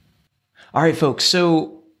All right, folks.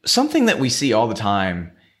 So something that we see all the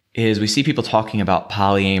time is we see people talking about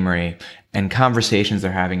polyamory and conversations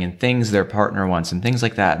they're having and things their partner wants and things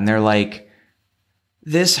like that. And they're like,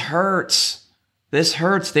 this hurts. This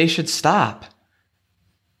hurts. They should stop.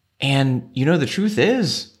 And the truth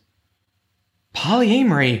is,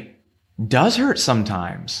 polyamory does hurt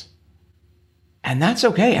sometimes. And that's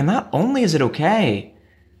okay. And not only is it okay,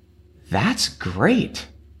 that's great.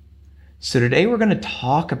 So today we're going to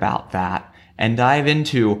talk about that and dive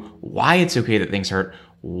into why it's okay that things hurt,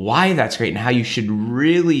 why that's great, and how you should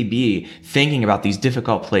really be thinking about these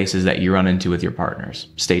difficult places that you run into with your partners.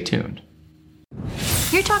 Stay tuned.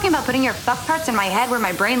 You're talking about putting your fuck parts in my head where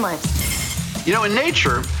my brain lives. In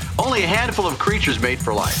nature, only a handful of creatures mate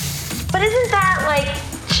for life. But isn't that, like,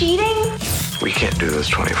 cheating? We can't do this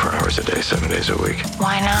 24 hours a day, 7 days a week.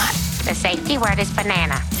 Why not? The safety word is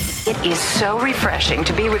banana. It is so refreshing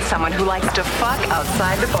to be with someone who likes to fuck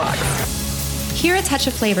outside the box. Here at Touch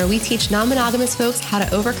of Flavor, we teach non-monogamous folks how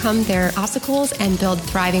to overcome their obstacles and build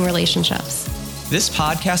thriving relationships. This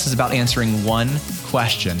podcast is about answering one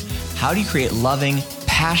question. How do you create loving,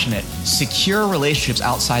 passionate, secure relationships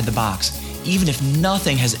outside the box, even if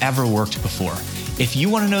nothing has ever worked before? If you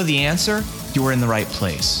want to know the answer, you're in the right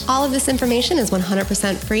place. All of this information is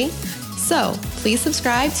 100% free, so please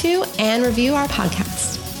subscribe to and review our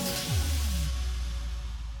podcast.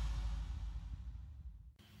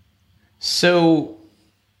 So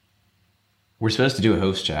we're supposed to do a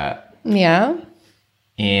host chat. Yeah.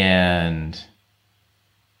 And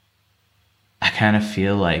I kind of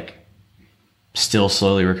feel like still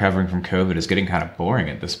slowly recovering from COVID is getting kind of boring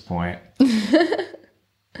at this point.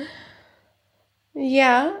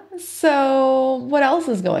 Yeah. So what else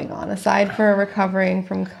is going on aside for recovering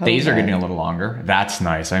from COVID? Days are getting a little longer. That's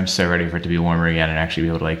nice. I'm so ready for it to be warmer again and actually be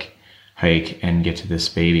able to hike and get to this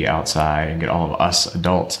baby outside and get all of us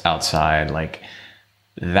adults outside. Like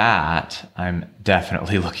that, I'm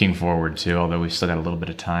definitely looking forward to, although we've still got a little bit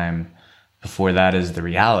of time before that is the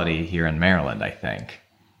reality here in Maryland, I think.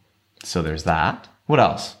 So there's that. What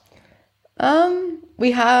else?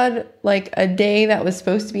 We had a day that was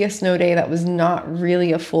supposed to be a snow day that was not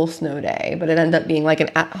really a full snow day, but it ended up being an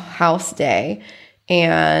at-house day.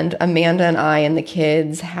 And Amanda and I and the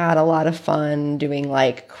kids had a lot of fun doing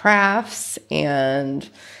crafts and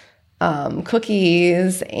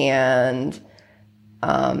cookies and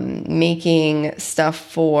making stuff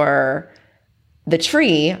for the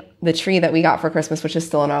tree that we got for Christmas, which is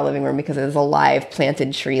still in our living room because it is a live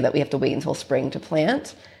planted tree that we have to wait until spring to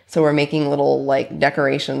plant. So we're making little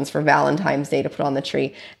decorations for Valentine's Day to put on the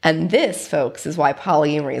tree. And this, folks, is why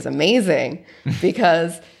polyamory is amazing.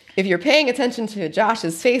 Because if you're paying attention to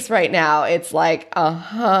Josh's face right now, it's yup,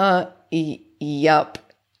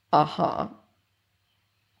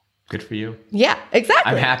 Good for you. Yeah,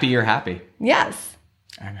 exactly. I'm happy you're happy. Yes.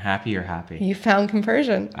 I'm happy you're happy. You found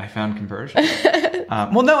conversion. I found conversion.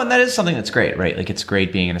 Well, no, and that is something that's great, right? It's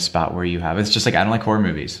great being in a spot where you have, it's just I don't like horror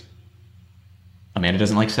movies. Amanda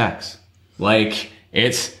doesn't like sex.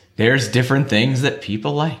 There's different things that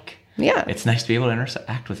people like. Yeah. It's nice to be able to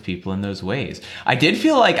interact with people in those ways. I did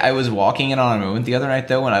feel like I was walking in on a moment the other night,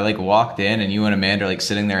 though, when I walked in and you and Amanda are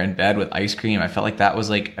sitting there in bed with ice cream. I felt like that was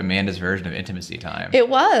Amanda's version of intimacy time. It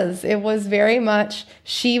was very much,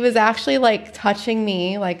 she was actually touching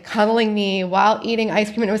me, cuddling me while eating ice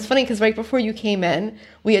cream. And it was funny because right before you came in,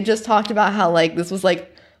 we had just talked about how this was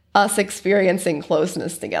us experiencing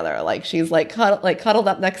closeness together. She's cuddled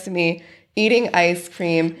up next to me eating ice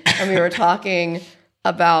cream, and we were talking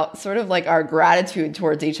about sort of our gratitude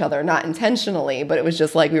towards each other, not intentionally, but it was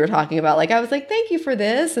just we were talking about I was thank you for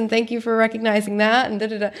this and thank you for recognizing that and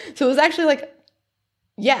da-da-da. So it was actually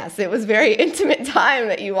yes, it was very intimate time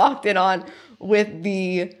that you walked in on with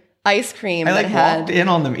the ice cream. I walked in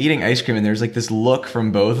on them eating ice cream and there's this look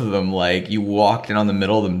from both of them you walked in on the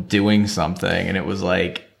middle of them doing something and it was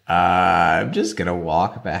I'm just gonna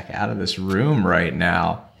walk back out of this room right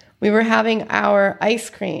now. We were having our ice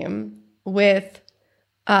cream with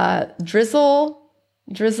drizzled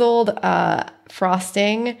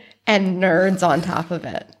frosting and Nerds on top of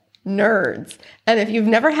it. Nerds. And if you've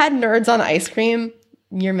never had Nerds on ice cream,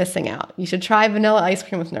 you're missing out. You should try vanilla ice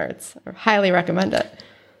cream with Nerds. I highly recommend it.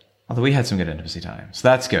 Although we had some good intimacy time. So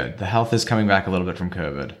that's good. The health is coming back a little bit from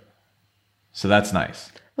COVID. So that's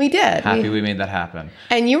nice. We did. Happy we made that happen.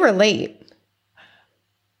 And you were late.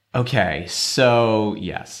 Okay, so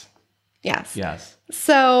yes. Yes.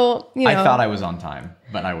 So, I thought I was on time,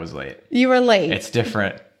 but I was late. You were late. It's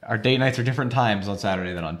different. Our date nights are different times on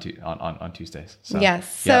Saturday than on Tuesdays. So,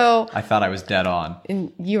 yes. So I thought I was dead on.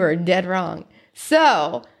 And you were dead wrong.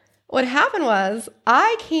 So what happened was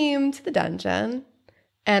I came to the dungeon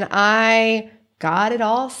And I got it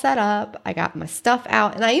all set up. I got my stuff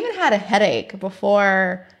out. And I even had a headache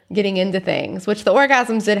before getting into things, which the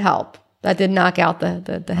orgasms did help. That did knock out the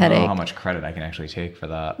headache. I don't know how much credit I can actually take for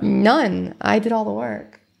that. None. I did all the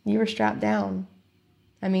work. You were strapped down.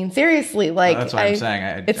 I mean, seriously, like that's what I'm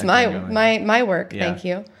saying. It's my work. Yeah. Thank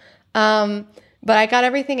you. But I got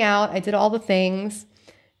everything out. I did all the things.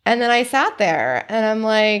 And then I sat there and I'm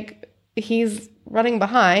like, he's running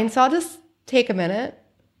behind. So I'll just take a minute.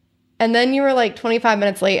 And then you were like 25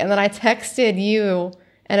 minutes late. And then I texted you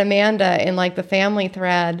and Amanda in like the family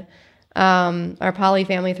thread, our poly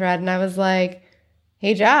family thread. And I was like,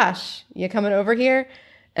 hey, Josh, you coming over here?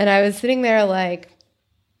 And I was sitting there like,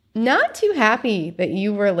 not too happy that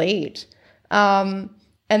you were late. And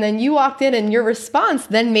then you walked in and your response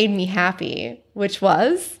then made me happy, which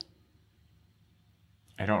was?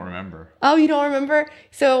 I don't remember. Oh, you don't remember?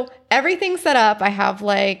 So everything's set up. I have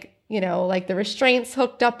like, like the restraints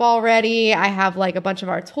hooked up already. I have like a bunch of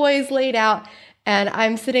our toys laid out. And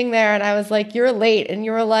I'm sitting there and I was like, you're late. And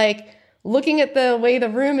you were like, looking at the way the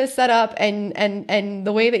room is set up and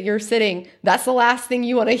the way that you're sitting, that's the last thing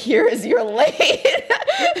you want to hear is you're late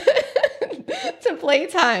to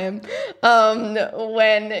playtime.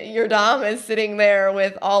 When your dom is sitting there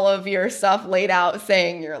with all of your stuff laid out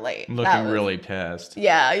saying you're late. Looking really pissed.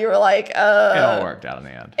 Yeah, you were like, It all worked out in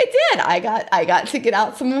the end. It did. I got to get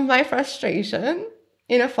out some of my frustration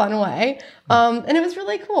in a fun way. And it was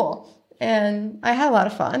really cool. And I had a lot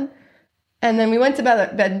of fun. And then we went to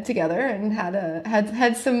bed together and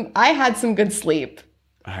had some good sleep.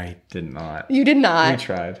 I did not. You did not. We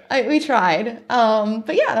tried. We tried.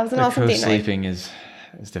 But yeah, that was an awesome date night. Co-sleeping is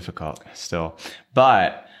difficult still.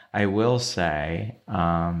 But I will say,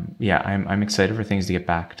 I'm excited for things to get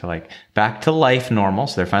back to life normal.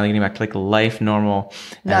 So they're finally getting back to like life normal.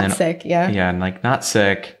 Not sick, yeah. Yeah, and like not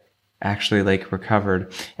sick, actually like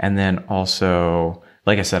recovered. And then also,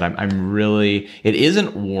 like I said, I'm really, it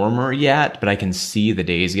isn't warmer yet, but I can see the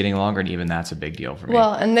days getting longer, and even that's a big deal for me.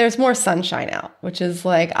 Well, and there's more sunshine out, which is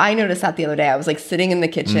like, I noticed that the other day. I was like sitting in the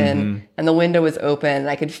kitchen and the window was open and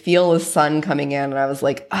I could feel the sun coming in and I was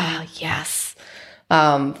like, yes,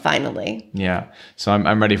 finally. Yeah. So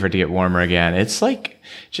I'm ready for it to get warmer again. It's like,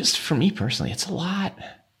 just for me personally, it's a lot.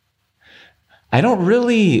 I don't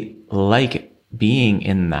really like being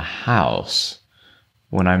in the house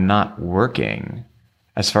when I'm not working.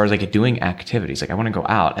 As far as like doing activities, like I want to go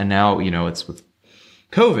out, and now, it's with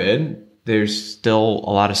COVID, there's still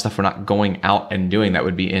a lot of stuff we're not going out and doing that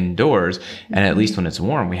would be indoors. And at least when it's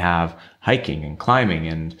warm, we have hiking and climbing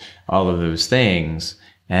and all of those things.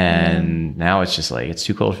 And now it's just like, it's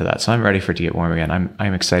too cold for that. So I'm ready for it to get warm again.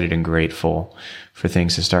 I'm excited and grateful for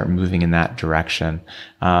things to start moving in that direction.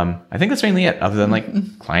 I think that's mainly it, other than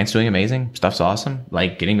like clients doing amazing, stuff's awesome,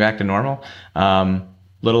 like getting back to normal.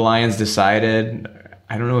 Little Lion's decided,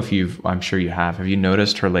 I don't know if I'm sure you have. Have you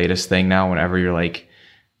noticed her latest thing now? Whenever you're like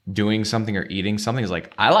doing something or eating something, is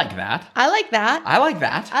like, I like that. I like that. I like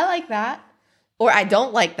that. I like that. Or I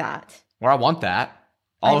don't like that. Or I want that.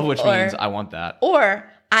 All of which means I want that. Or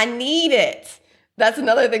I need it. That's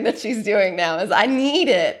another thing that she's doing now is I need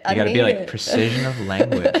it. You got to be like precision of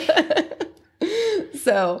language.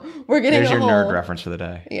 So we're getting There's your nerd reference for the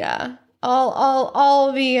day. Yeah.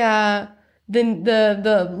 All the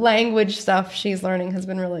language stuff she's learning has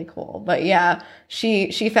been really cool. But yeah,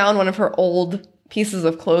 she found one of her old pieces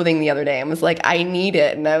of clothing the other day and was like, I need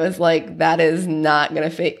it. And I was like, that is not going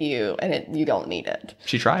to fit you and you don't need it.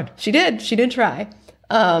 She tried. She did try.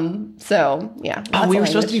 So yeah. Oh, we were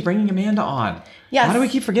supposed to be bringing Amanda on. Yes. How do we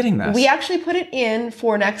keep forgetting this? We actually put it in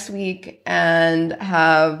for next week and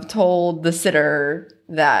have told the sitter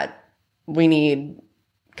that we need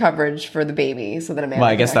coverage for the baby so that Amanda. Well,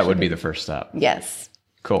 I guess that would be the first step. Yes.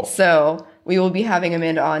 Cool. So we will be having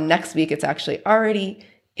Amanda on next week. It's actually already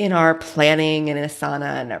in our planning and in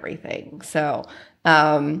Asana and everything. So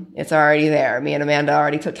it's already there. Me and Amanda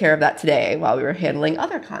already took care of that today while we were handling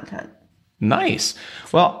other content. Nice.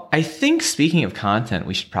 Well, I think speaking of content,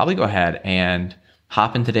 we should probably go ahead and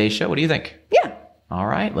hop in today's show. What do you think? Yeah. All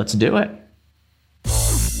right, let's do it.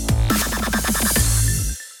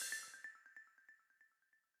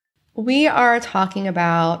 We are talking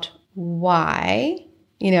about why,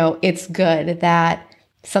 it's good that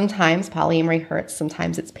sometimes polyamory hurts,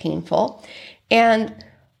 sometimes it's painful. And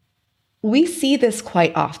we see this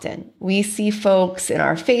quite often. We see folks in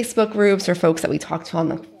our Facebook groups or folks that we talk to on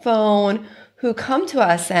the phone who come to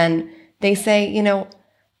us and they say,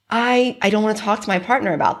 I don't want to talk to my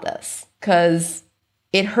partner about this because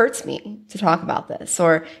it hurts me to talk about this,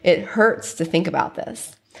 or it hurts to think about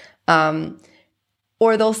this.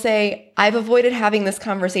 Or they'll say, I've avoided having this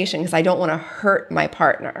conversation because I don't want to hurt my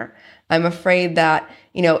partner. I'm afraid that,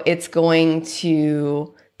 it's going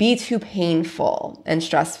to be too painful and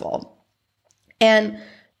stressful. And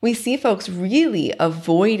we see folks really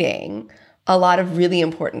avoiding a lot of really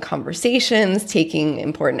important conversations, taking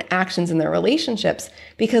important actions in their relationships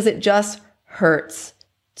because it just hurts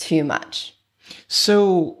too much.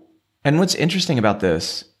 So, and what's interesting about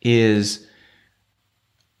this is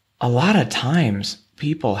a lot of times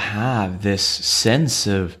people have this sense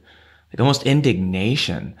of like almost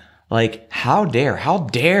indignation. Like, how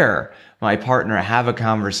dare my partner have a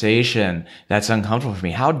conversation that's uncomfortable for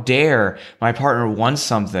me? How dare my partner want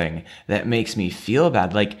something that makes me feel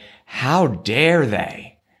bad? Like, how dare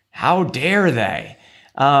they? How dare they?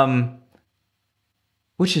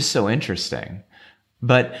 Which is so interesting.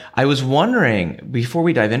 But I was wondering, before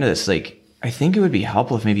we dive into this, like, I think it would be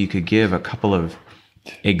helpful if maybe you could give a couple of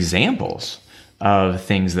examples of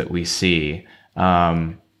things that we see,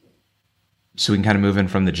 so we can kind of move in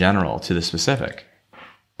from the general to the specific.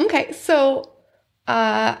 Okay, so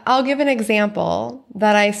I'll give an example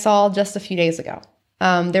that I saw just a few days ago.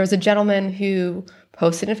 There was a gentleman who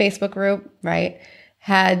posted in a Facebook group, right,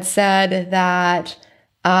 had said that,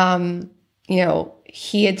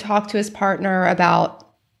 he had talked to his partner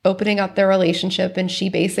about opening up their relationship, and she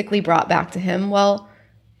basically brought back to him, well,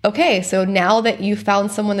 okay, so now that you found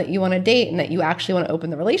someone that you want to date and that you actually want to open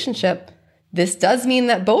the relationship, this does mean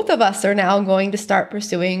that both of us are now going to start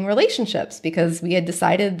pursuing relationships because we had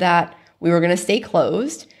decided that we were going to stay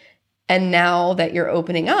closed. And now that you're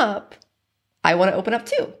opening up, I want to open up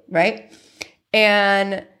too, right?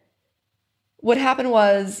 And what happened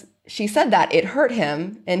was she said that it hurt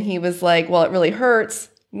him. And he was like, well, it really hurts.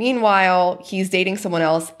 Meanwhile, he's dating someone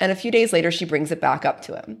else. And a few days later, she brings it back up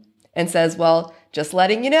to him and says, well, just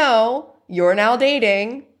letting you know, you're now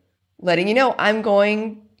dating, letting you know, I'm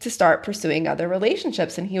going to start pursuing other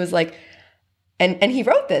relationships. And he was like, and he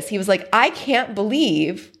wrote this, he was like, I can't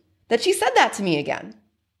believe that she said that to me again.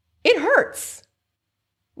 It hurts.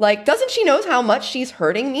 Like, doesn't she know how much she's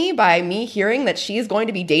hurting me by me hearing that she's going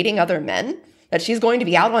to be dating other men, that she's going to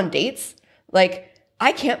be out on dates? Like,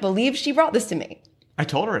 I can't believe she brought this to me. I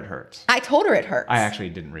told her it hurts. I told her it hurts. I actually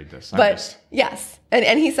didn't read this. Yes.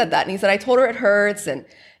 And he said that. And he said, I told her it hurts. And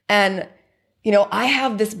I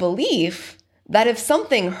have this belief that if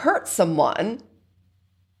something hurts someone,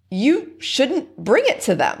 you shouldn't bring it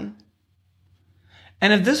to them.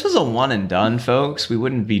 And if this was a one and done, folks, we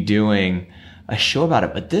wouldn't be doing a show about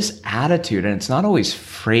it. But this attitude, and it's not always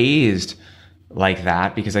phrased like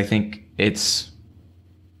that, because I think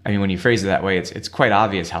when you phrase it that way, it's quite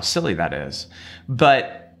obvious how silly that is.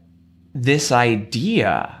 But this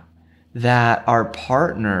idea that our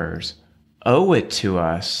partners owe it to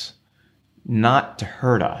us not to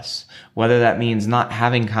hurt us, whether that means not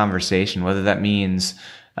having conversation, whether that means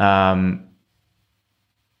not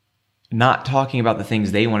talking about the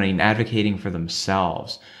things they want and advocating for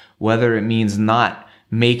themselves, whether it means not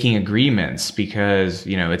making agreements because,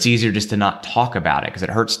 it's easier just to not talk about it because it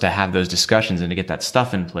hurts to have those discussions and to get that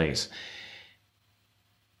stuff in place.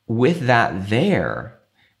 With that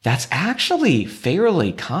that's actually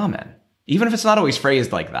fairly common, even if it's not always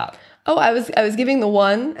phrased like that. Oh, I was giving the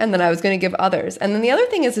one, and then I was going to give others. And then the other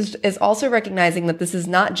thing is also recognizing that this is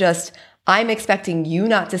not just, I'm expecting you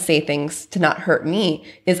not to say things to not hurt me,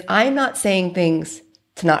 is I'm not saying things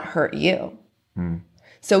to not hurt you.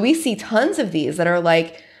 So we see tons of these that are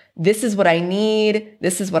like, this is what I need.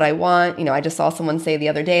 This is what I want. I just saw someone say the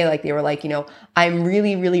other day, like they were like, I'm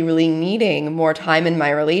really, really, really needing more time in my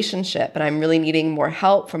relationship, and I'm really needing more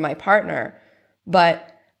help from my partner. But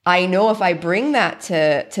I know if I bring that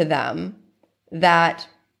to them, that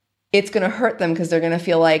it's going to hurt them because they're going to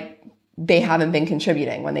feel like they haven't been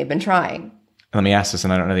contributing when they've been trying. Let me ask this,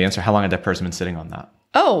 and I don't know the answer. How long had that person been sitting on that?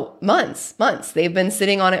 Oh, months. They've been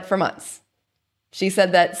sitting on it for months. She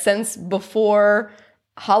said that since before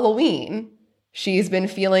Halloween, she's been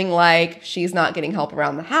feeling like she's not getting help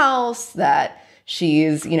around the house, that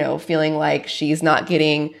she's, feeling like she's not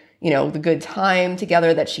getting, the good time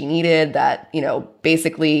together that she needed, that,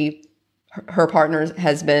 basically her partner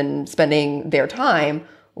has been spending their time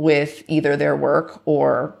with either their work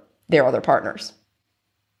or their other partners.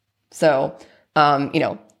 So,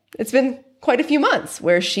 it's been quite a few months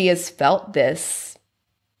where she has felt this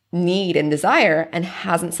need and desire and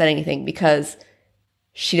hasn't said anything because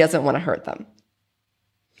she doesn't want to hurt them.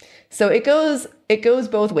 So it goes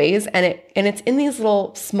both ways, and it's in these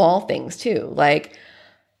little small things too. Like,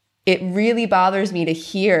 it really bothers me to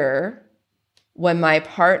hear when my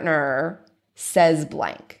partner says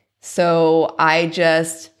blank. So I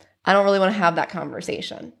don't really want to have that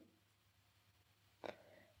conversation.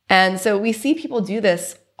 And so we see people do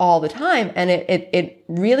this all the time, and it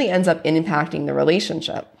really ends up impacting the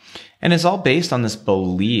relationship. And it's all based on this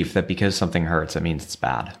belief that because something hurts, it means it's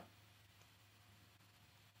bad.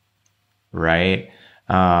 Right?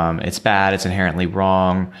 It's bad. It's inherently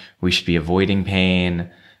wrong. We should be avoiding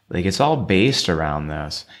pain. Like, it's all based around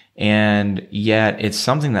this. And yet it's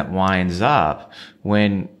something that winds up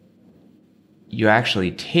when you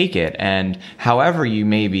actually take it, and however you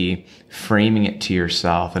may be framing it to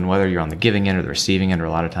yourself, and whether you're on the giving end or the receiving end, or a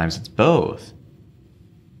lot of times it's both,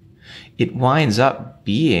 it winds up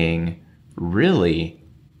being really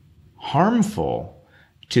harmful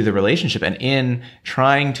to the relationship. And in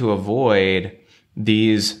trying to avoid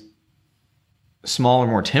these smaller,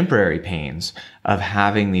 more temporary pains of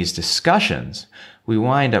having these discussions, we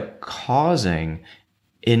wind up causing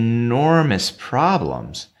enormous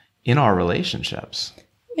problems in our relationships.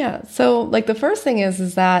 Yeah. So like the first thing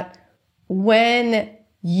is that when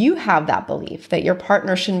you have that belief that your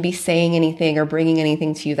partner shouldn't be saying anything or bringing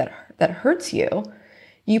anything to you that hurts you,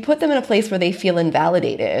 you put them in a place where they feel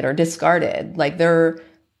invalidated or discarded, like they're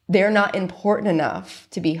not important enough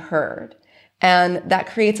to be heard. And that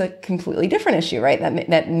creates a completely different issue, right?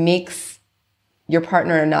 That makes your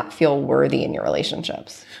partner not feel worthy in your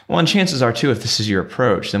relationships. Well, and chances are too, if this is your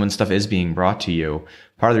approach, then when stuff is being brought to you,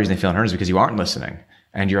 part of the reason they feel unheard is because you aren't listening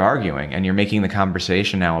and you're arguing and you're making the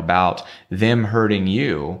conversation now about them hurting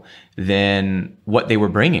you than what they were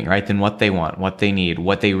bringing, right? Than what they want, what they need,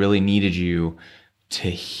 what they really needed you to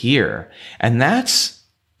hear. And that's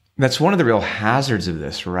one of the real hazards of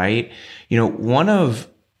this, right? You know, one of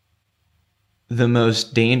the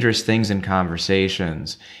most dangerous things in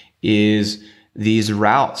conversations is these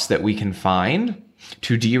routes that we can find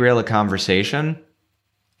to derail a conversation.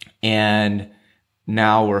 And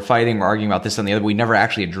now we're fighting, we're arguing about this and the other, but we never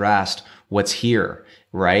actually addressed what's here,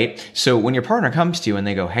 right? So when your partner comes to you and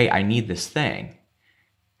they go, hey, I need this thing.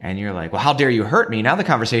 And you're like, well, how dare you hurt me? Now the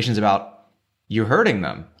conversation's about you hurting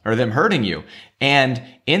them or them hurting you. And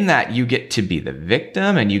in that, you get to be the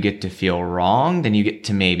victim and you get to feel wronged and you get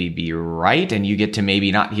to maybe be right and you get to maybe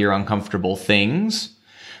not hear uncomfortable things.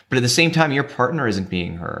 But at the same time, your partner isn't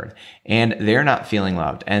being heard and they're not feeling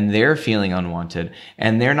loved and they're feeling unwanted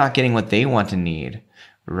and they're not getting what they want and need,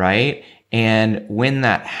 right? And when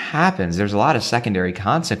that happens, there's a lot of secondary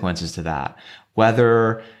consequences to that.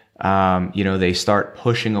 Whether, they start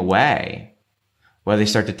pushing away, whether they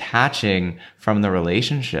start detaching from the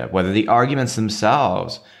relationship, whether the arguments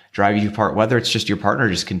themselves drive you apart, whether it's just your partner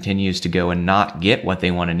just continues to go and not get what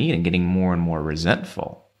they want to need and getting more and more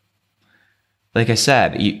resentful. Like I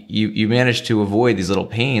said, you manage to avoid these little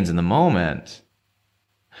pains in the moment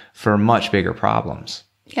for much bigger problems.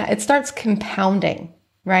 Yeah, it starts compounding,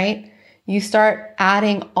 right? You start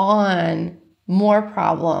adding on more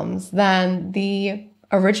problems than the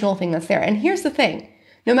original thing that's there. And here's the thing.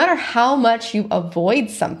 No matter how much you avoid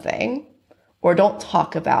something or don't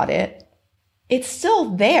talk about it, it's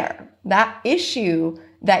still there. That issue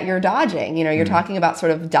that you're dodging, you're talking about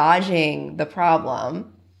sort of dodging the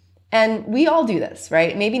problem. And we all do this,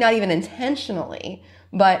 right? Maybe not even intentionally,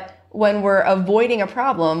 but when we're avoiding a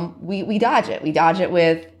problem, we dodge it. We dodge it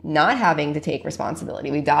with not having to take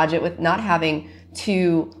responsibility. We dodge it with not having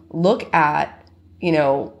to look at,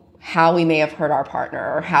 how we may have hurt our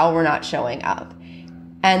partner or how we're not showing up.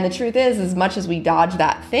 And the truth is, as much as we dodge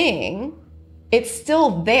that thing, it's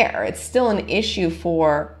still there. It's still an issue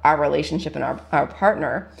for our relationship and our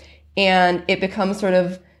partner. And it becomes sort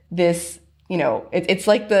of this, it's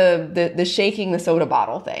like the shaking the soda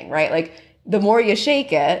bottle thing, right? Like the more you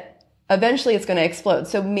shake it, eventually it's going to explode.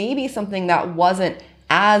 So maybe something that wasn't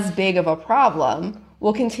as big of a problem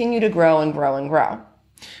will continue to grow and grow and grow.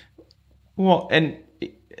 Well, and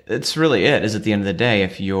it's really is at the end of the day,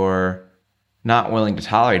 if you're not willing to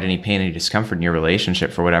tolerate any pain, any discomfort in your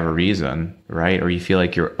relationship for whatever reason, right? Or you feel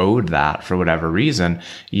like you're owed that for whatever reason,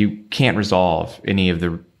 you can't resolve any of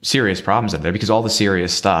the serious problems out there because all the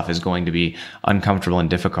serious stuff is going to be uncomfortable and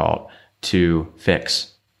difficult to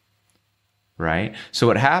fix, right? So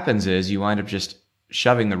what happens is you wind up just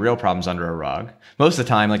shoving the real problems under a rug. Most of the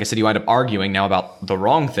time, like I said, you wind up arguing now about the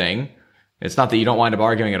wrong thing. It's not that you don't wind up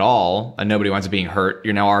arguing at all and nobody winds up being hurt.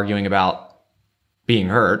 You're now arguing about being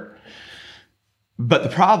hurt. But the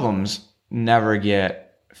problems never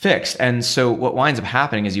get fixed. And so what winds up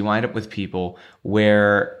happening is you wind up with people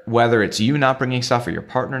where, whether it's you not bringing stuff or your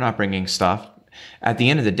partner not bringing stuff, at the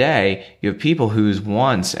end of the day, you have people whose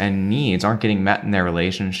wants and needs aren't getting met in their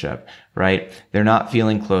relationship, right? They're not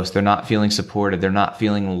feeling close. They're not feeling supported. They're not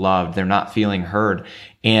feeling loved. They're not feeling heard.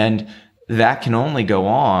 And that can only go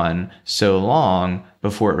on so long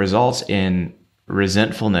before it results in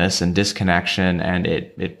resentfulness and disconnection, and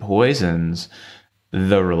it poisons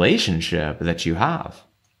the relationship that you have.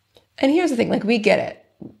 And here's the thing, like, we get it.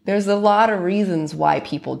 There's a lot of reasons why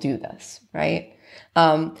people do this, right?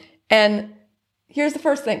 And here's the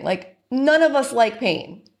first thing, like, none of us like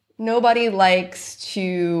pain. Nobody likes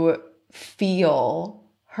to feel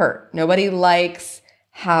hurt. Nobody likes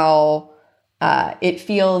how it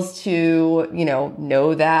feels to,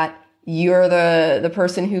 know that you're the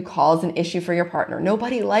person who caused an issue for your partner.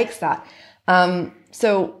 Nobody likes that.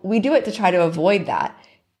 So we do it to try to avoid that.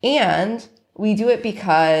 And we do it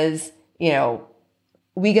because,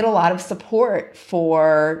 we get a lot of support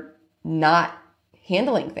for not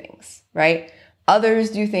handling things, right?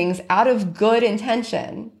 Others do things out of good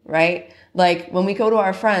intention, right? Like when we go to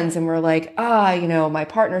our friends and we're like, my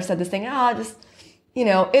partner said this thing, just,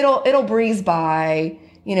 it'll breeze by,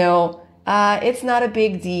 it's not a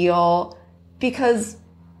big deal, because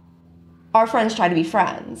our friends try to be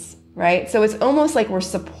friends, right? So it's almost like we're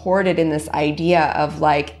supported in this idea of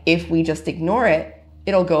like, if we just ignore it,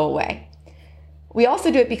 it'll go away. We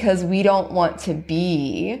also do it because we don't want to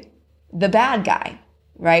be the bad guy,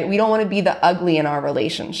 right? We don't want to be the ugly in our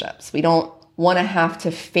relationships. We don't want to have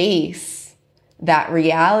to face that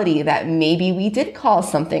reality that maybe we did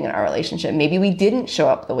cause something in our relationship. Maybe we didn't show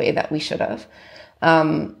up the way that we should have.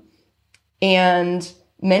 And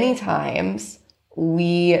many times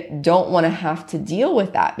we don't want to have to deal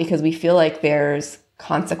with that because we feel like there's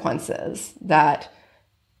consequences that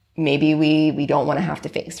maybe we don't want to have to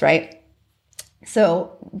face, right?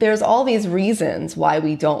 So there's all these reasons why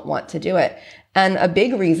we don't want to do it. And a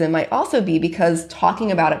big reason might also be because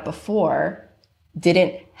talking about it before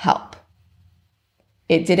didn't help.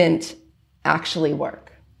 It didn't actually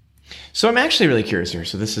work. So I'm actually really curious here.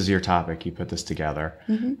 So this is your topic. You put this together,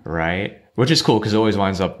 right? Which is cool because it always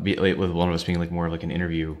winds up with one of us being like more like an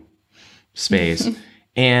interview space.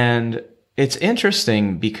 And it's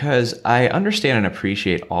interesting because I understand and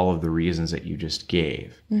appreciate all of the reasons that you just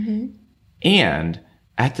gave. And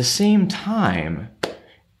at the same time,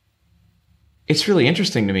 it's really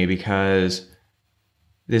interesting to me because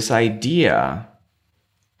this idea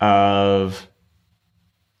of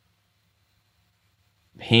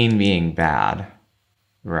pain being bad,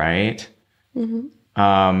 right?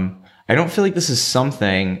 I don't feel like this is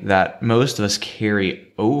something that most of us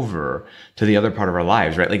carry over to the other part of our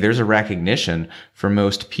lives, right? Like there's a recognition for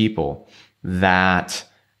most people that,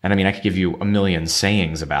 and I mean, I could give you a million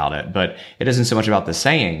sayings about it, but it isn't so much about the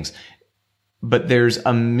sayings, but there's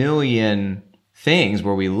a million things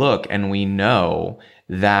where we look and we know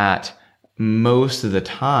that most of the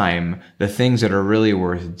time, the things that are really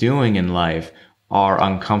worth doing in life are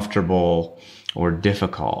uncomfortable or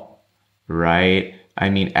difficult, right? I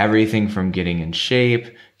mean, everything from getting in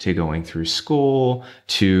shape to going through school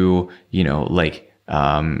to,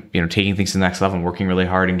 taking things to the next level and working really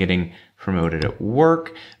hard and getting promoted at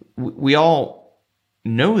work. We all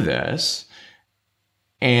know this.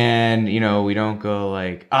 And, we don't go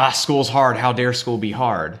like, school's hard. How dare school be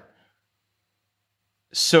hard?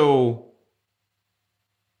 So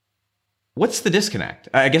what's the disconnect?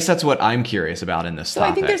 I guess that's what I'm curious about in this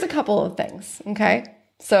topic. I think there's a couple of things. Okay.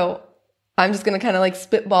 So I'm just going to kind of like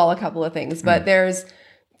spitball a couple of things, but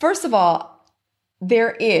first of all,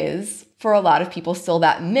 there is for a lot of people still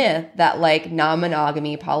that myth that like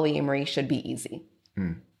non-monogamy, polyamory should be easy.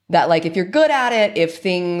 That like, if you're good at it, if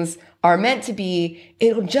things are meant to be,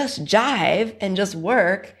 it'll just jive and just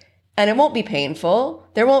work and it won't be painful.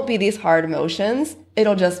 There won't be these hard emotions.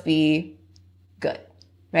 It'll just be good,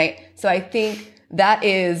 right? So I think that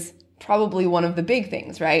is probably one of the big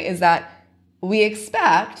things, right? Is that we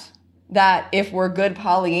expect that if we're good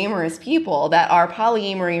polyamorous people, that our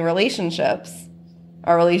polyamory relationships,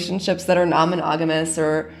 our relationships that are non-monogamous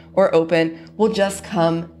or open, will just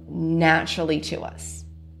come naturally to us.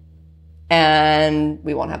 And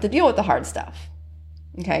we won't have to deal with the hard stuff.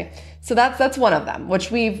 Okay. So that's one of them, which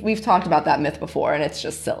we've talked about that myth before, and it's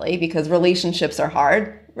just silly because relationships are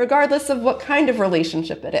hard, regardless of what kind of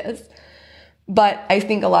relationship it is. But I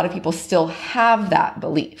think a lot of people still have that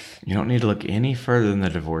belief. You don't need to look any further than the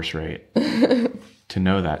divorce rate to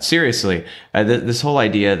know that. Seriously, this whole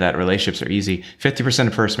idea that relationships are easy, 50%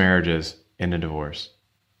 of first marriages end in divorce.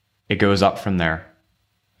 It goes up from there.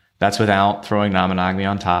 That's without throwing non-monogamy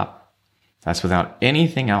on top. That's without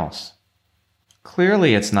anything else.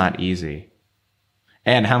 Clearly, it's not easy.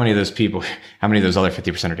 And how many of those other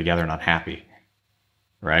 50% are together and not happy?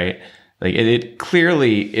 Right? Like it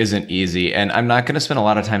clearly isn't easy. And I'm not going to spend a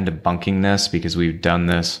lot of time debunking this because we've done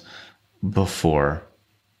this before.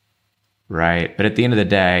 Right? But at the end of the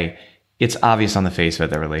day, it's obvious on the face of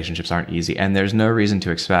it that relationships aren't easy. And there's no reason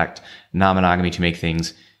to expect non-monogamy to make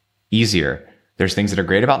things easier. There's things that are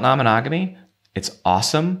great about non-monogamy. It's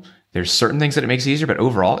awesome. There's certain things that it makes easier, but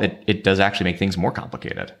overall, it does actually make things more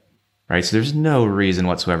complicated, right? So there's no reason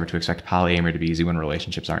whatsoever to expect polyamory to be easy when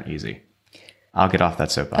relationships aren't easy. I'll get off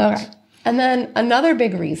that soapbox. Okay. And then another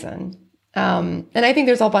big reason, and I think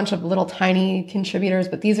there's a bunch of little tiny contributors,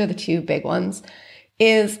 but these are the two big ones,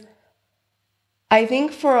 is I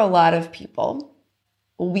think for a lot of people,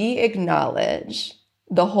 we acknowledge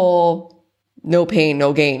the whole no pain,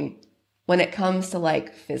 no gain when it comes to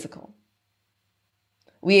like physical.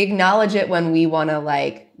 We acknowledge it when we want to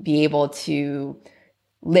like be able to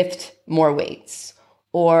lift more weights,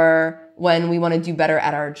 or when we want to do better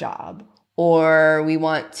at our job, or we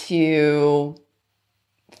want to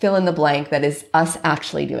fill in the blank that is us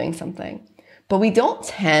actually doing something. But we don't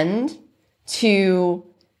tend to,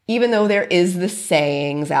 even though there is the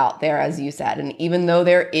sayings out there, as you said, and even though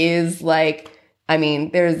there is like, I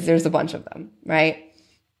mean, there's a bunch of them, right?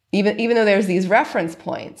 Even though there's these reference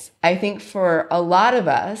points, I think for a lot of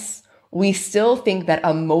us, we still think that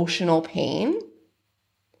emotional pain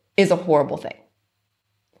is a horrible thing.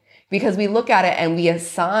 Because we look at it and we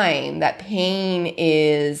assign that pain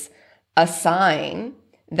is a sign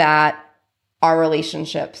that our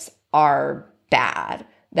relationships are bad,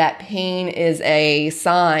 that pain is a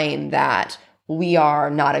sign that we are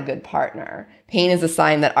not a good partner. Pain is a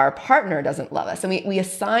sign that our partner doesn't love us. And we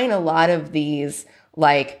assign a lot of these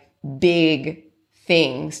like big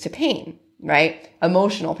things to pain, right?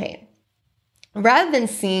 Emotional pain. Rather than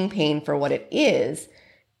seeing pain for what it is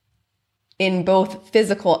in both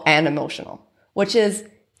physical and emotional, which is,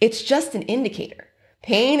 it's just an indicator.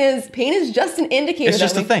 Pain is just an indicator. It's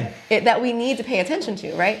just a thing that we need to pay attention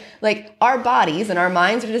to, right? Like our bodies and our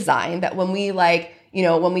minds are designed that when we like,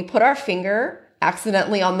 when we put our finger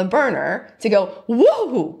accidentally on the burner to go,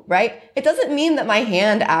 woo, right? It doesn't mean that my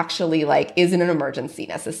hand actually like is in an emergency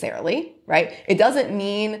necessarily, right? It doesn't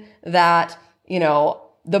mean that,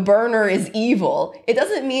 the burner is evil. It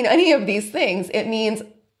doesn't mean any of these things. It means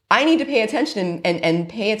I need to pay attention and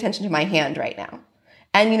pay attention to my hand right now.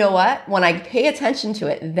 And you know what? When I pay attention to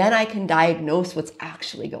it, then I can diagnose what's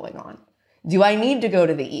actually going on. Do I need to go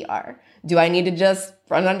to the ER? Do I need to just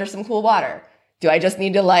run under some cool water? Do I just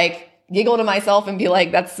need to like giggle to myself and be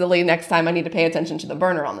like, that's silly, next time I need to pay attention to the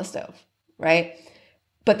burner on the stove, right?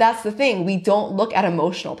 But that's the thing. We don't look at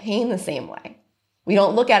emotional pain the same way. We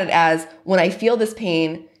don't look at it as, when I feel this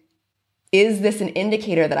pain, is this an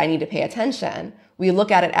indicator that I need to pay attention? We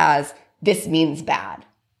look at it as, this means bad.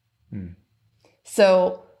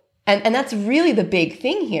 So, and that's really the big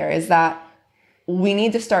thing here, is that we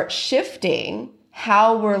need to start shifting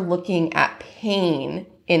how we're looking at pain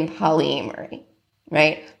in polyamory,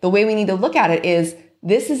 right? The way we need to look at it is,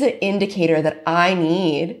 this is an indicator that I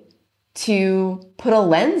need to put a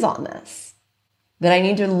lens on this, that I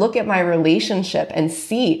need to look at my relationship and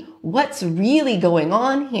see what's really going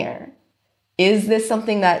on here. Is this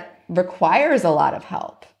something that requires a lot of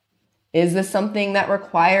help? Is this something that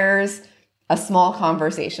requires a small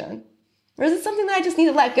conversation? Or is it something that I just need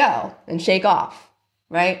to let go and shake off,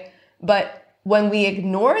 right? But when we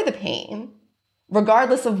ignore the pain,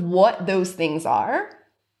 regardless of what those things are,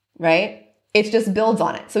 right, it just builds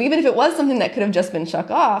on it. So even if it was something that could have just been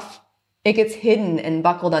shook off, it gets hidden and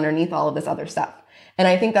buckled underneath all of this other stuff. And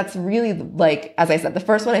I think that's really, like, as I said, the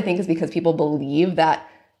first one I think is because people believe that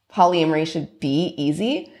polyamory should be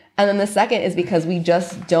easy. And then the second is because we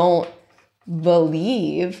just don't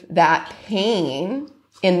believe that pain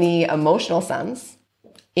in the emotional sense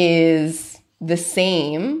is the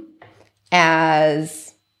same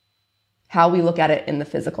as how we look at it in the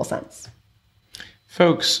physical sense.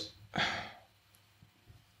 Folks,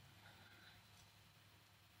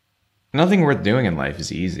 nothing worth doing in life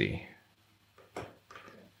is easy.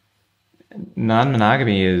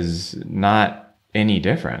 Non-monogamy is not any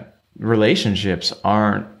different. Relationships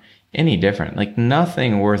aren't any different. Like,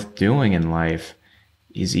 nothing worth doing in life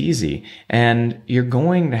is easy. And you're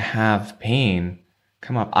going to have pain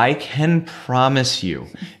come up. I can promise you,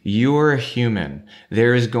 you're human.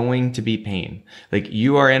 There is going to be pain. Like,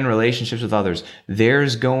 you are in relationships with others.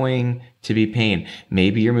 There's going to be pain.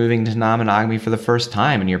 Maybe you're moving to non-monogamy for the first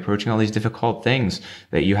time and you're approaching all these difficult things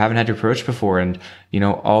that you haven't had to approach before, and,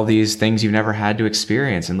 all these things you've never had to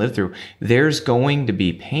experience and live through. There's going to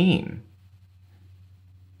be pain.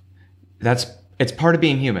 It's part of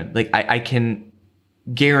being human. Like, I can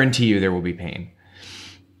guarantee you there will be pain.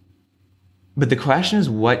 But the question is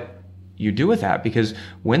what you do with that, because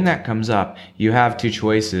when that comes up, you have two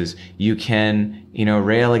choices. You can,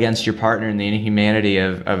 rail against your partner in the inhumanity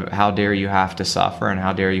of how dare you have to suffer and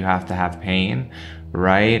how dare you have to have pain,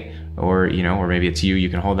 right? Or, or maybe it's you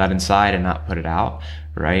can hold that inside and not put it out,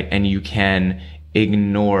 right? And you can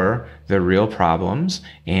ignore the real problems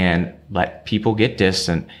and let people get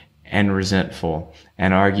distant and resentful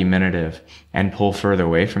and argumentative and pull further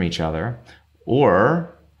away from each other.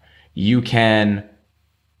 Or you can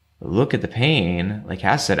look at the pain, like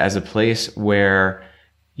Cass said, as a place where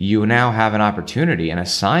you now have an opportunity and a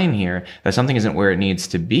sign here that something isn't where it needs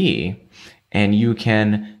to be, and you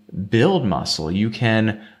can build muscle. You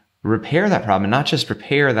can repair that problem, and not just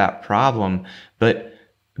repair that problem, but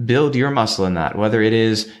build your muscle in that, whether it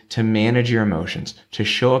is to manage your emotions, to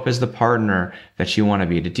show up as the partner that you want to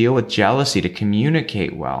be, to deal with jealousy, to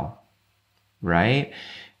communicate well, right?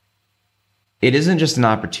 It isn't just an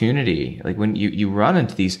opportunity. Like when you run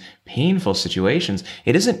into these painful situations,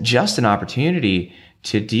 it isn't just an opportunity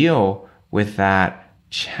to deal with that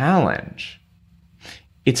challenge.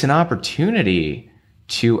 It's an opportunity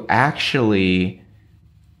to actually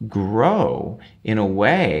grow in a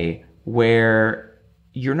way where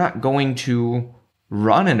you're not going to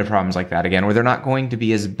run into problems like that again, where they're not going to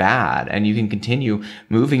be as bad, and you can continue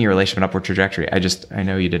moving your relationship in an upward trajectory. I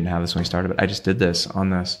know you didn't have this when we started, but I just did this on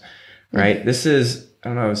this, right? This is, I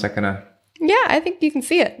don't know, is that gonna? Yeah, I think you can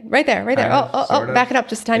see it right there. Oh, back it up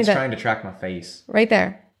just a tiny bit. It's trying to track my face. Right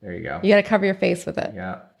there. There you go. You got to cover your face with it.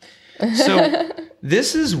 Yeah. So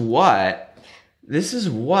this is what,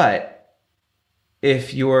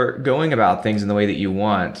 if you're going about things in the way that you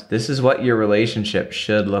want, this is what your relationship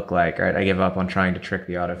should look like. All right, I give up on trying to trick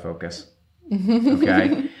the autofocus.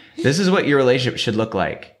 Okay. This is what your relationship should look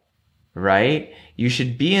like, right? You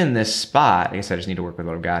should be in this spot. I guess I just need to work with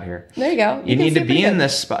what I've got here. There you go. You need to be in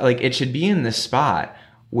this spot. Like it should be in this spot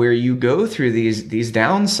where you go through these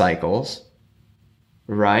down cycles,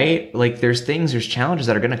 right? Like there's challenges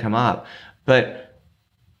that are going to come up, but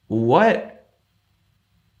what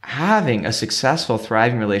having a successful,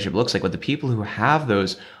 thriving relationship looks like, what the people who have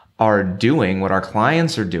those are doing, what our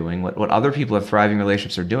clients are doing, what other people who have thriving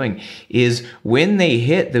relationships are doing, is when they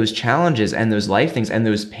hit those challenges and those life things and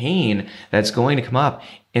those pain that's going to come up,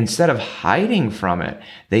 instead of hiding from it,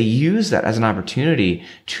 they use that as an opportunity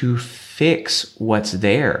to fix what's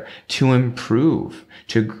there, to improve,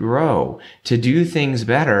 to grow, to do things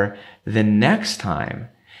better the next time.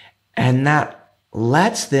 And that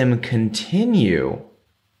lets them continue.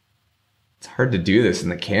 It's hard to do this in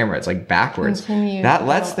the camera. It's like backwards. That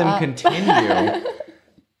lets them continue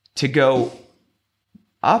to go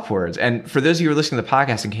upwards. And for those of you who are listening to the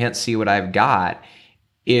podcast and can't see what I've got,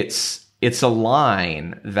 it's a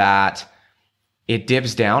line that it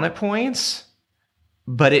dips down at points,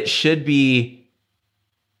 but it should be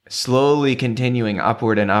slowly continuing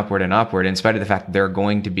upward and upward and upward, in spite of the fact that there are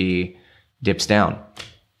going to be dips down.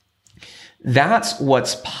 That's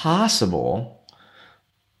what's possible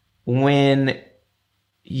when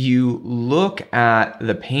you look at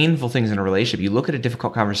the painful things in a relationship. You look at a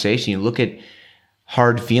difficult conversation, you look at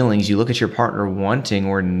hard feelings, you look at your partner wanting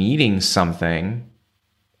or needing something,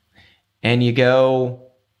 and you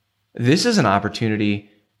go, this is an opportunity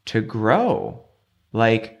to grow.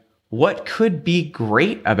 Like, what could be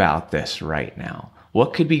great about this right now?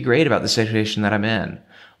 What could be great about the situation that I'm in?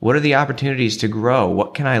 What are the opportunities to grow?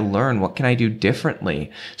 What can I learn? What can I do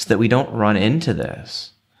differently so that we don't run into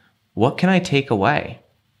this? What can I take away?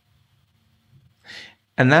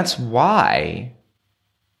 And that's why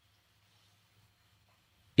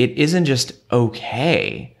it isn't just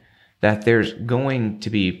okay that there's going to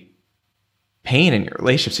be pain in your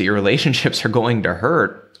relationships, that your relationships are going to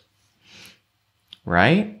hurt,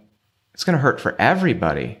 right? It's going to hurt for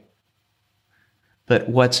everybody. But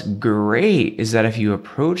what's great is that if you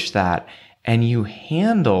approach that and you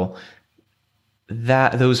handle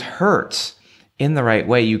those hurts in the right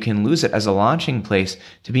way, you can lose it as a launching place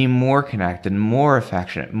to be more connected, more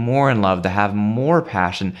affectionate, more in love, to have more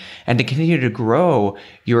passion, and to continue to grow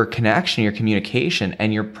your connection, your communication,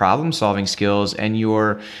 and your problem-solving skills, and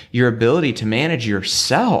your ability to manage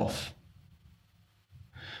yourself,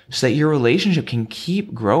 so that your relationship can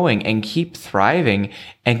keep growing and keep thriving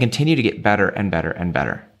and continue to get better and better and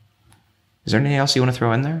better. Is there anything else you want to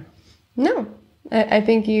throw in there? No, I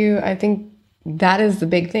think that is the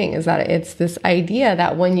big thing, is that it's this idea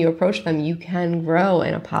that when you approach them, you can grow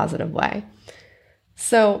in a positive way.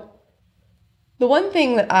 So the one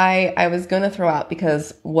thing that I was going to throw out,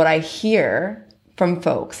 because what I hear from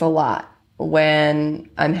folks a lot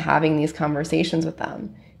when I'm having these conversations with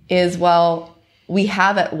them is, well, we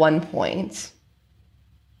have at one point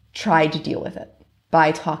tried to deal with it.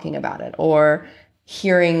 by talking about it or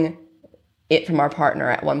hearing it from our partner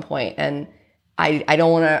at one point, and I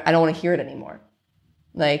don't want to hear it anymore.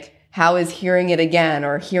 Like, how is hearing it again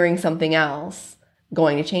or hearing something else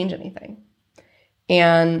going to change anything?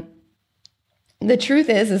 And the truth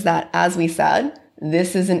is that, as we said,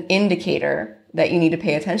 this is an indicator that you need to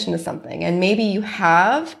pay attention to something. And maybe you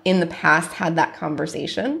have in the past had that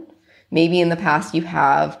conversation. Maybe in the past you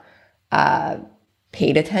have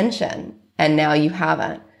paid attention and now you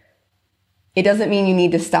haven't. It doesn't mean you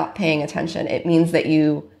need to stop paying attention. It means that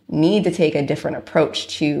you need to take a different approach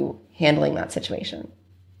to handling that situation.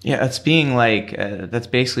 Yeah, that's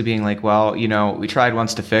basically being like, well, we tried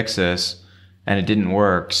once to fix this and it didn't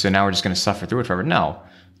work, so now we're just going to suffer through it forever. No.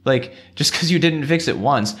 Like, just because you didn't fix it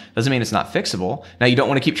once doesn't mean it's not fixable. Now, you don't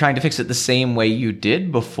want to keep trying to fix it the same way you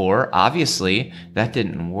did before. Obviously, that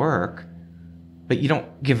didn't work. But you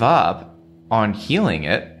don't give up on healing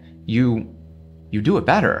it. You do it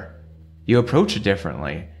better. You approach it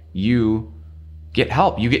differently. You get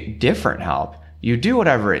help. You get different help. You do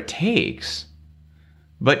whatever it takes.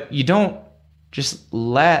 But you don't just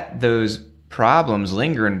let those problems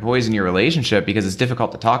linger and poison your relationship because it's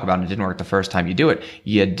difficult to talk about and it didn't work the first time you do it.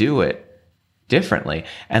 You do it differently.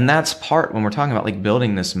 And that's part, when we're talking about like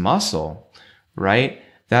building this muscle, right?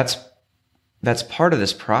 That's part of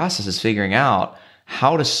this process, is figuring out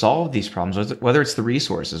how to solve these problems, whether it's the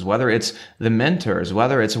resources, whether it's the mentors,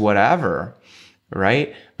 whether it's whatever,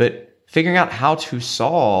 right? But figuring out how to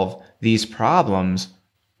solve these problems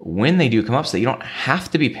when they do come up so that you don't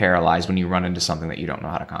have to be paralyzed when you run into something that you don't know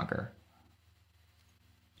how to conquer.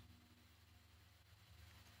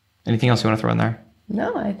 Anything else you want to throw in there?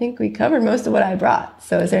 No, I think we covered most of what I brought.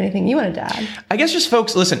 So is there anything you wanted to add? I guess just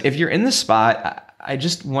folks, listen, if you're in this spot, I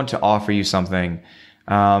just want to offer you something.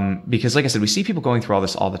 Because like I said, we see people going through all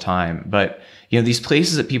this all the time, but these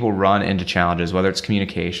places that people run into challenges, whether it's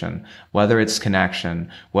communication, whether it's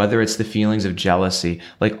connection, whether it's the feelings of jealousy,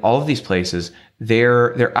 like all of these places,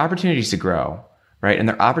 they're opportunities to grow, right? And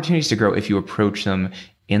they're opportunities to grow if you approach them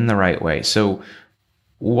in the right way. So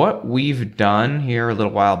what we've done here a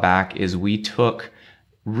little while back is we took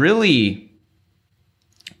really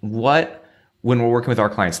when we're working with our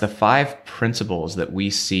clients, the 5 principles that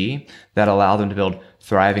we see that allow them to build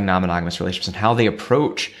thriving non-monogamous relationships and how they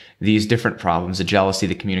approach these different problems, the jealousy,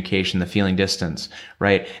 the communication, the feeling distance,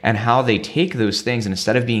 right? And how they take those things and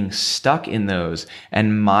instead of being stuck in those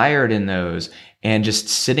and mired in those and just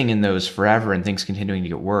sitting in those forever and things continuing to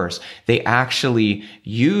get worse, they actually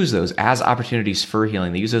use those as opportunities for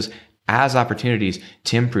healing. They use those as opportunities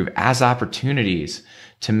to improve, as opportunities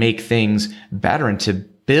to make things better and to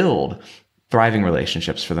build thriving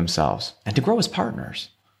relationships for themselves and to grow as partners,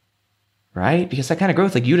 right? Because that kind of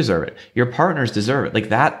growth, like, you deserve it. Your partners deserve it. Like,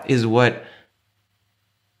 that's what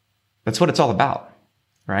it's all about,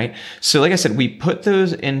 right? So like I said, we put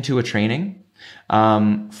those into a training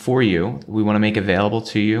for you. We want to make available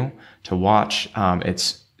to you to watch.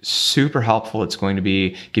 It's super helpful. It's going to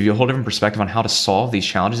give you a whole different perspective on how to solve these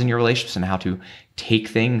challenges in your relationships and how to take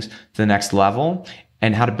things to the next level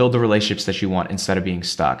and how to build the relationships that you want instead of being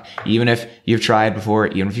stuck. Even if you've tried before,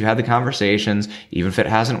 even if you've had the conversations, even if it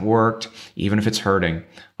hasn't worked, even if it's hurting,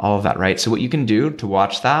 all of that, right? So what you can do to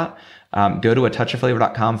watch that, go to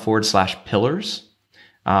atouchofflavor.com/pillars.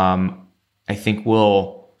 I think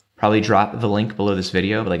we'll probably drop the link below this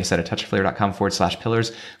video, but like I said,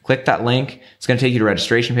 atouchofflavor.com/pillars. Click that link. It's going to take you to a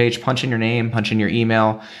registration page. Punch in your name, punch in your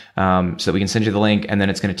email, so that we can send you the link, and then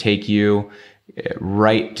it's going to take you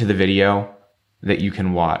right to the video that you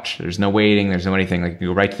can watch. There's no waiting. There's no anything. Like, you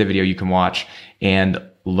go right to the video you can watch and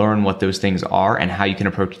learn what those things are and how you can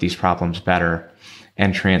approach these problems better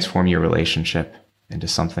and transform your relationship into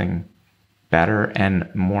something better and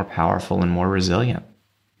more powerful and more resilient.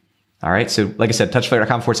 All right. So like I said,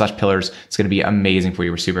 atouchofflavor.com/pillars. It's going to be amazing for you.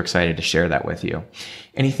 We're super excited to share that with you.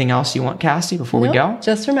 Anything else you want, Cassie, before we go?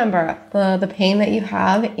 Just remember, the pain that you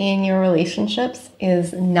have in your relationships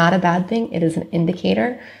is not a bad thing. It is an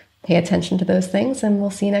indicator. Pay attention to those things, and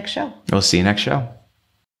we'll see you next show. We'll see you next show.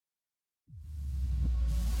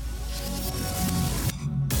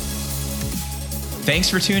 Thanks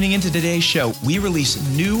for tuning into today's show. We release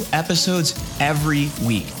new episodes every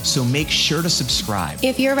week, so make sure to subscribe.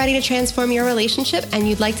 If you're ready to transform your relationship and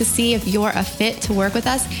you'd like to see if you're a fit to work with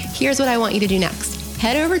us, here's what I want you to do next.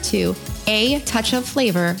 Head over to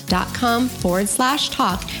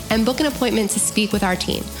atouchofflavor.com/talk and book an appointment to speak with our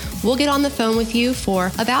team. We'll get on the phone with you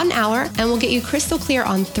for about an hour and we'll get you crystal clear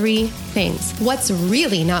on 3 things. What's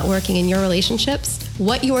really not working in your relationships,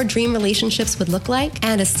 what your dream relationships would look like,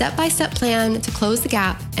 and a step-by-step plan to close the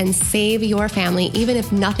gap and save your family, even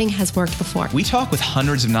if nothing has worked before. We talk with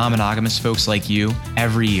hundreds of non-monogamous folks like you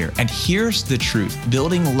every year. And here's the truth.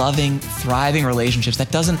 Building loving, thriving relationships, that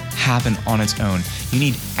doesn't happen on its own. You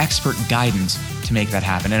need expert guidance to make that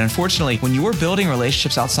happen. And unfortunately, when you're building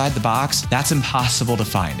relationships outside the box, that's impossible to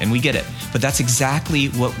find. And we get it. But that's exactly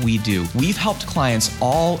what we do. We've helped clients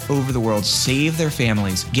all over the world save their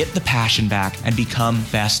families, get the passion back, and become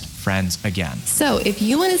best friends again. So if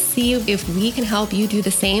you want to see if we can help you do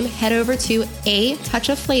the same, head over to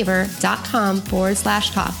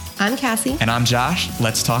atouchofflavor.com/talk. I'm Cassie. And I'm Josh.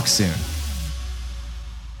 Let's talk soon.